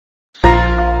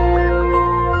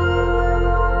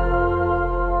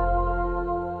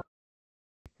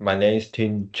My name is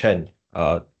Tim Chen.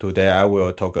 Today I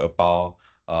will talk about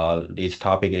this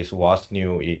topic is what's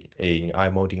new in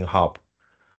iMolding Hub.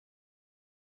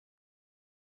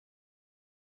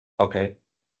 Okay,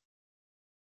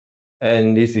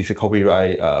 and this is a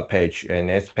copyright page, and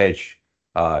next page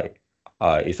uh,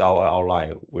 is our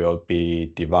outline. Will be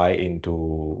divided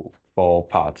into 4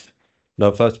 parts.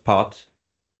 The first part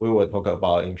we will talk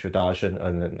about introduction,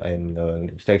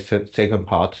 and second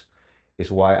part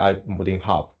is why iMolding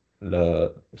Hub.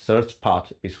 The third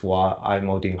part is what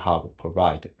iMolding Hub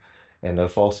provide. And the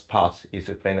fourth part is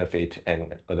the benefit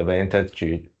and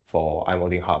advantage for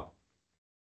iMolding Hub.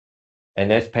 And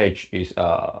next page is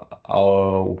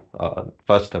our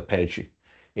first page,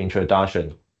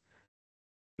 introduction.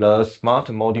 The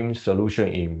smart molding solution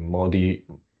in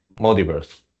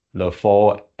Moldiverse, the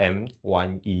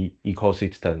 4M1E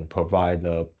ecosystem provide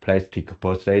the plastic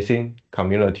processing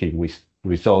community with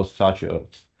resources such as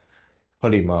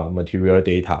polymer material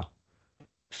data,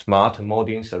 smart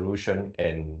molding solution,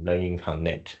 and learning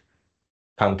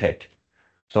content.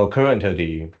 So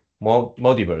currently,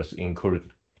 Moldiverse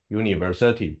include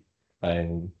university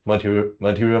and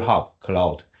material hub,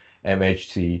 cloud,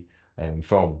 MHC, and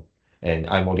Form, and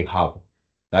iMolding Hub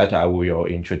that I will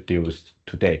introduce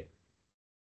today.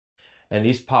 And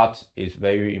this part is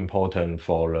very important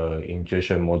for the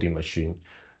injection molding machine.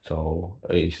 So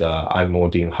it's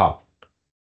iMolding Hub.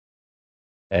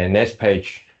 And next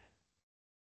page.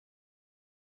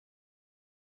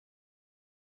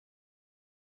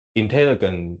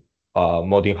 Intelligent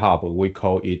molding hub, we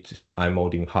call it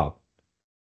iMolding Hub.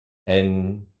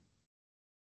 And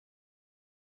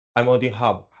iMolding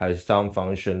Hub has some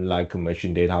function like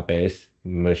machine database,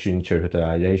 machine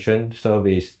characterization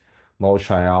service, mold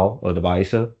trial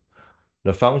advisor.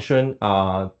 The function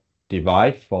are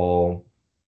divided for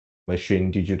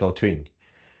machine digital twin,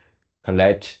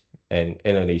 collect and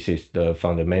analysis the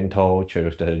fundamental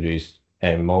characteristics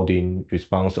and molding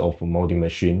response of molding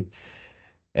machine,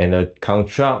 and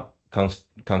construct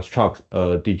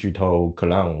a digital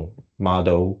clone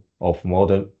model of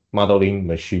modeling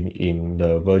machine in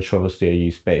the virtual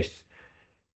CAE space.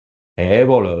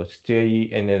 Enable the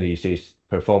CAE analysis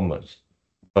performance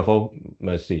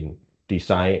in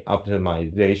design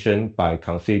optimization by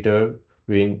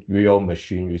considering real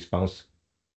machine response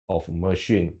of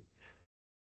machine.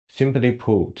 Simply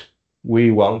put,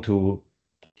 we want to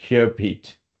help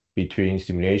it between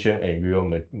simulation and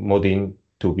real modeling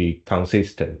to be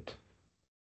consistent.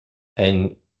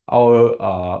 And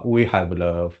we have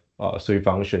the 3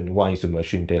 functions. One is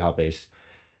machine database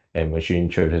and machine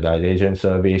characterization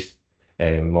service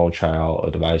and mold trial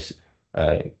advice.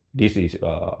 This is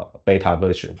beta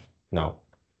version now.